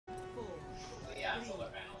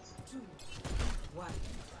2, 1.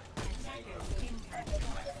 Attackers incoming.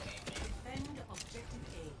 Defend objective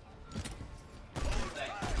A.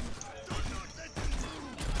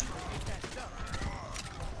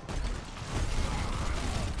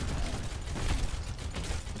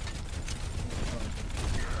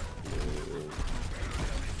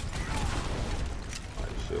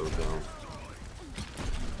 Shield down.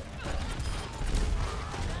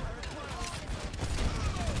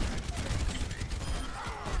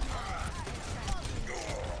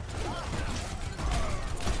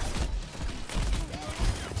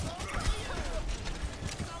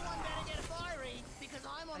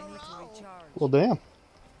 Well, damn.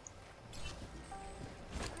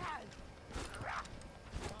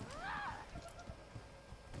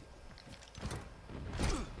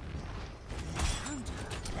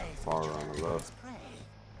 Far on the left.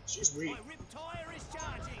 She's weak.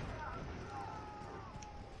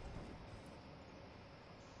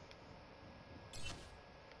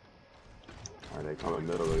 Alright, they come in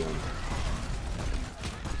middle again.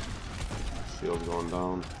 Shield going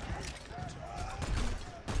down.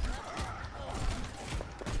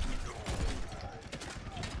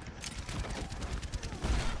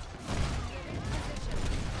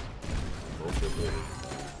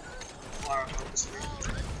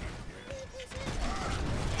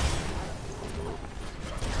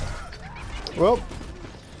 Well,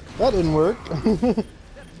 that didn't work.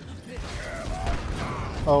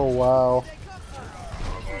 Oh, wow.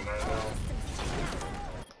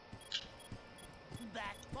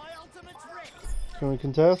 Can we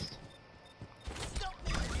contest?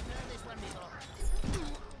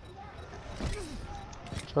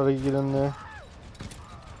 Try to get in there.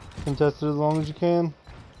 Contest it as long as you can.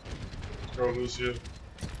 Go, Lucia.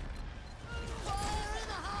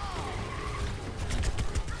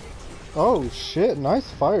 Oh shit,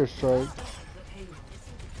 nice fire strike.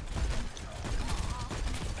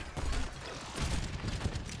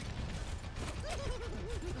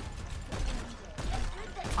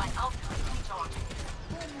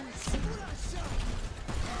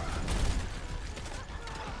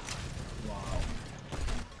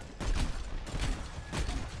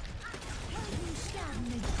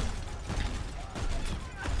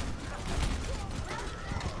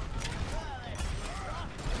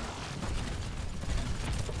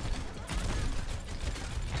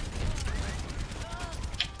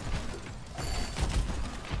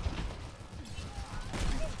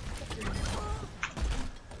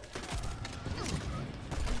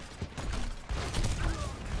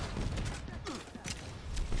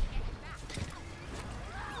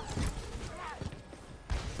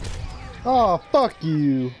 Oh, fuck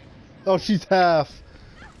you. Oh, she's half.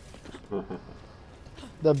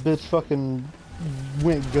 That bitch fucking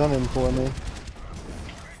went gunning for me.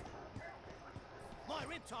 My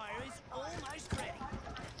rib tire is almost ready.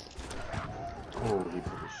 Oh, he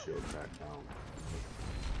put his shield back down.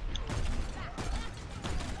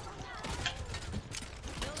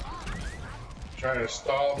 Trying to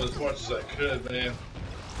stall him as much as I could, man.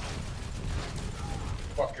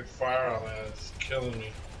 Fucking fire on that, it's killing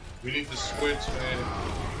me. We need to switch, man.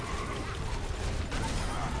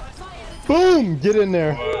 Boom! Get in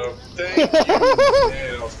there. Thank you,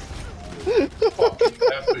 man. That was fucking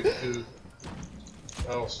epic, dude.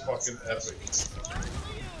 That was fucking epic.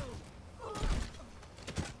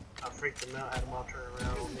 I freaked him out, had him all turn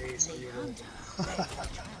around on me, so you know.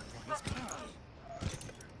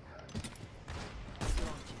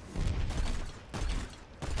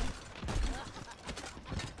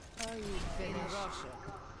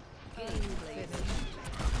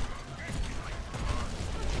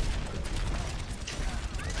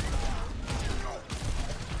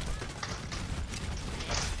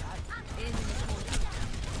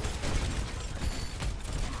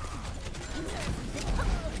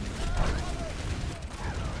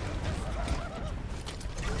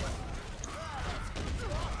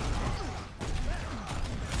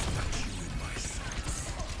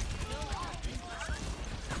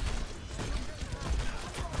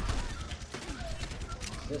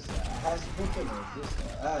 This ass whooping or this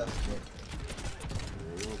ass whooping?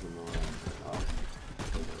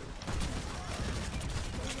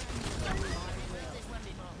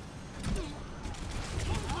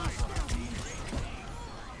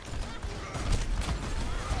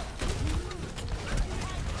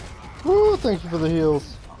 Woo, thank you for the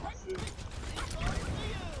heals.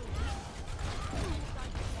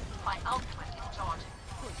 My ultimate is charging.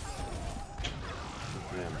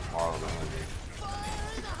 Man, far behind me.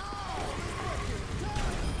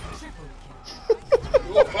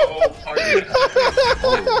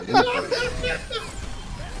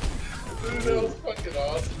 Dude, that was fucking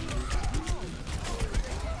awesome.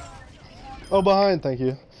 Oh, behind, thank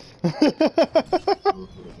you.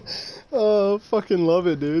 Oh, fucking love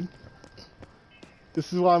it, dude.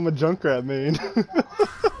 This is why I'm a Junkrat main.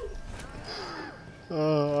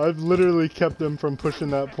 I've literally kept them from pushing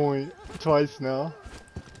that point twice now.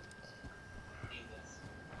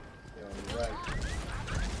 You're right.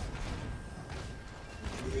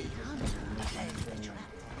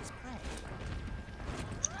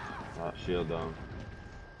 Shield down.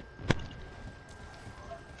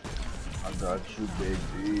 I got you,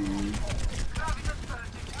 baby.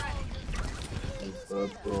 What's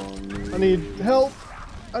up on me? I need help.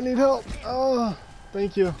 I need help. Oh,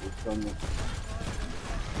 thank you.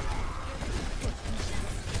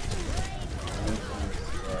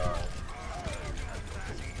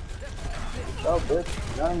 Oh,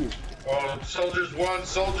 bitch, down you. Oh, soldiers won,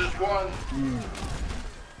 soldiers won.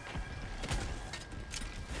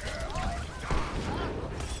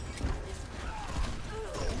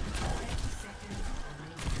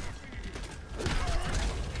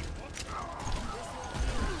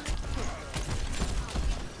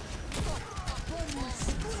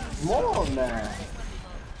 Come on, man.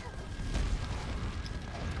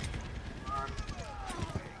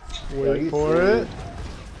 Wait for it.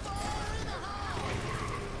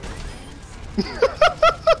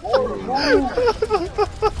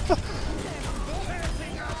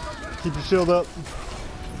 Keep your shield up.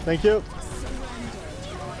 Thank you.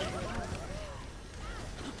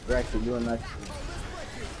 We're actually doing that.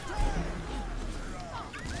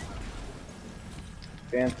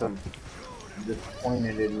 Phantom. I'm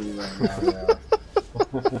disappointed in me right now.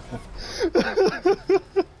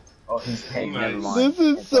 Oh, he's taking never mind. This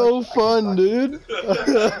is so fun, dude.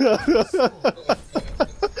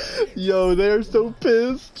 Yo, they're so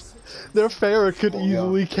pissed. Their Pharah could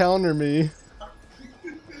easily counter me.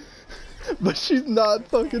 But she's not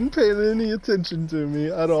fucking paying any attention to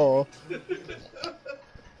me at all.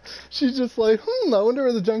 She's just like, I wonder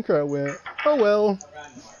where the Junkrat went. Oh well.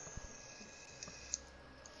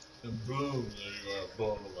 And boom, there you are,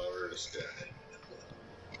 blown them over the sky.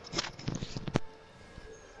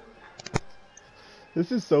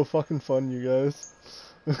 This is so fucking fun, you guys.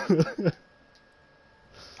 I'll go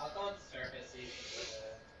on surface even for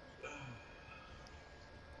the...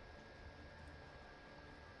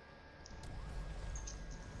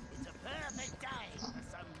 It's a perfect day for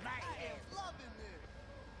some mayhem. Loving this.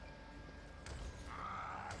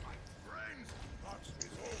 My friends, Fox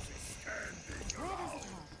resources standing.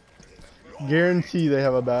 Guarantee they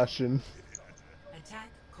have a Bastion. Attack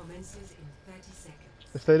commences in 30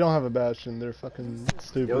 seconds. If they don't have a Bastion, they're fucking Yo,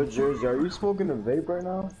 stupid. Jersey, are you smoking a vape right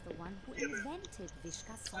now? The one who invented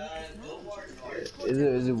Vishka sonic technology.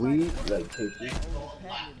 Is it weed? Like tasty?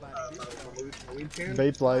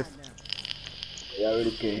 Vape life. Yeah, I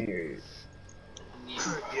really can't hear you.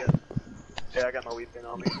 Yeah. Yeah, I got my weed pin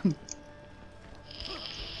on me.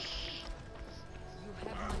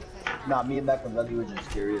 Nah, me and Machiavelli were just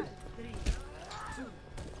curious. 3, 2,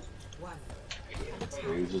 1.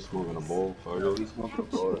 Yeah, you just smoking a bowl, Yo, fucker. we smoking a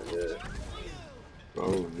bowl, yeah. Bro,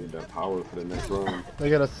 we need that power for the next round. They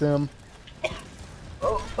got a sim.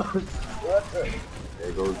 Oh, what the?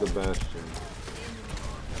 There goes the Bastion.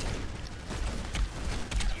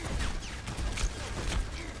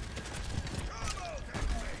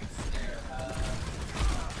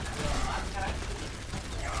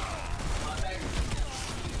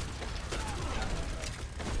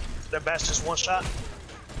 That bash just one shot.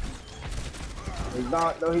 He's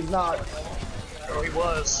not, no, he's not. Oh, he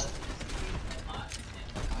was.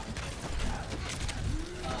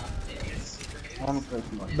 I'm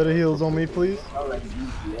clicking my Bit of heals on me, please. Oh, like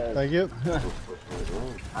DPS. Thank you.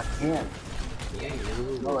 I can't.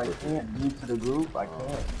 No, I can't. Due to the group, I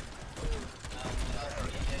can't.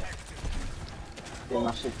 Damn,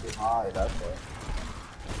 my shit's too high, that's why.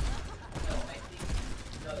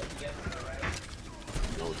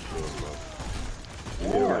 No shield, bro. You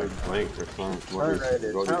need to like flank or something. Turn right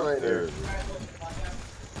there, Go turn right there. downstairs.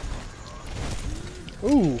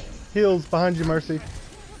 Ooh, heals behind you, Mercy.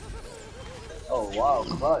 Oh, wow,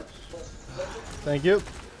 clutch. Thank you.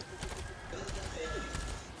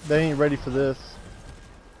 They ain't ready for this.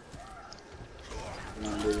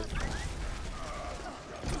 Come on, baby.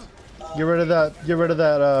 Get rid of that. Get rid of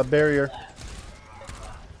that barrier.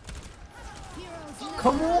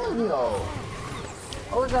 Come on, yo.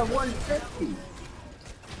 I was at 150.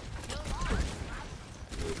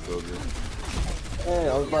 Hey,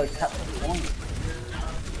 I was like, tap the point.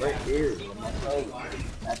 Right here.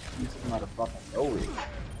 That piece came out of fucking nowhere.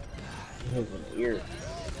 It was in the ear.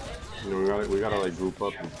 You know, we gotta like group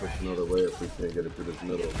up and push another way if we can't get it through this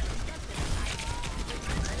middle.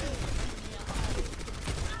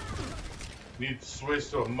 Need to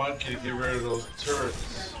switch to a monkey to get rid of those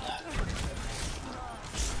turrets.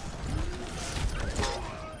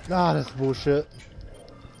 Ah, that's bullshit.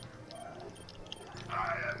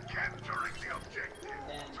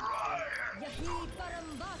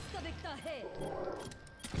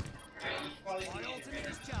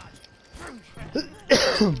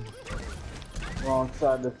 Wrong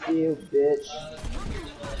side of the field, bitch.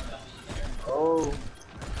 Oh.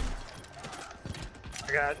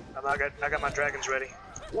 I got my dragons ready.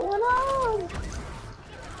 Going on?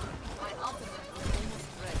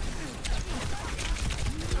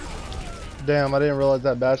 Damn, I didn't realize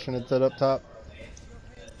that Bastion had set up top.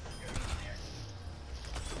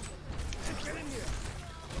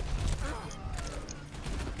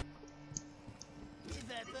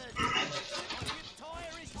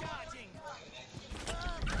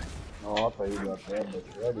 Oh, I thought you got that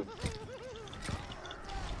bitch ready.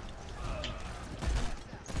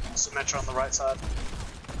 Symmetra on the right side.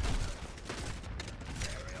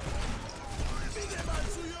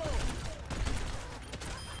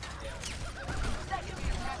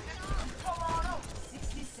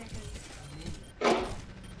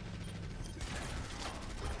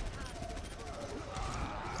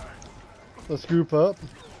 Let's group up.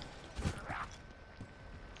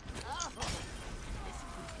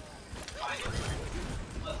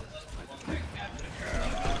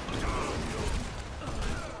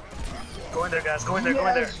 Go in there, guys. Go in there. Go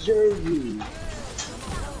in there. Yes, Jersey.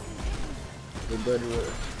 The better way.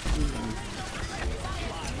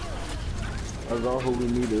 That's all who we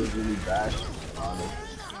need is really Bastion, honestly.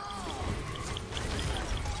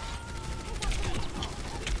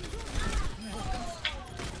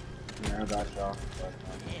 Yeah, I got y'all.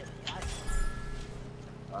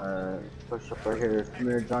 Alright, push up right here. Come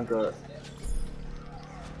here, Junkrat.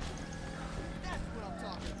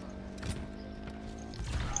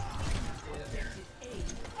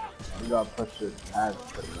 We gotta push this past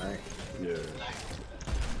tonight. Yeah.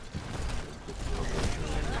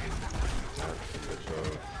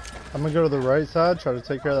 I'm gonna go to the right side, try to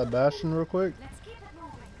take care of that Bastion real quick.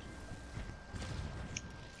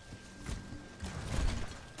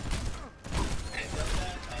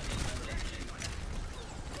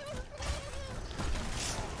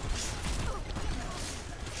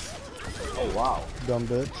 Oh wow. Dumb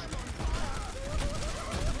bitch.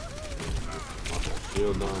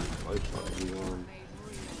 Shield on. Lights on.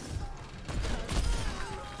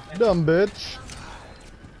 Dumb bitch.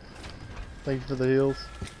 Thank you for the heals.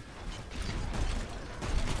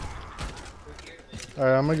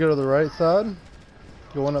 Alright, I'm gonna go to the right side.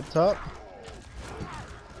 Going up top.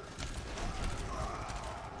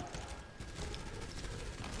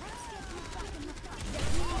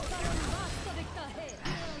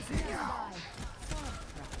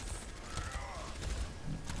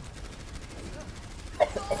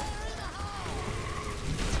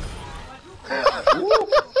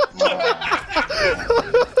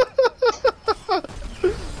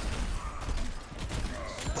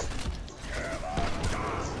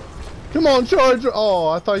 Come on, charge! Oh,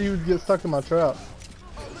 I thought you would get stuck in my trap.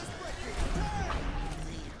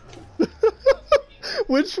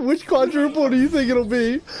 Which quadruple do you think it'll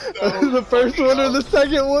be? The first one or the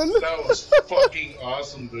second one? That was fucking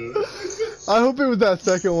awesome, dude. I hope it was that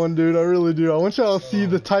second one, dude. I really do. I want y'all to see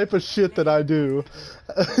the type of shit that I do.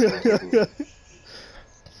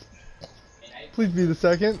 Please be the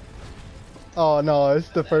second. Oh no, it's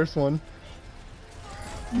the first one.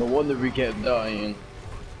 No wonder we kept dying.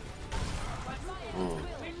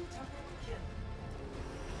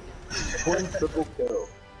 Twin triple kill.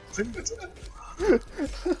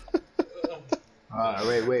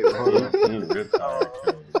 Wait, hold on.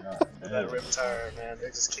 That Riptire, man, they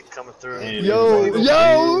just keep coming through. Yo,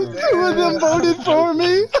 two of them voted for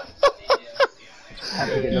me.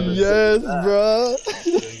 Yes, bro.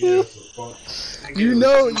 You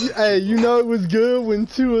know it was good when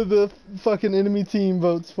two of the fucking enemy team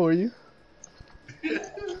votes for you.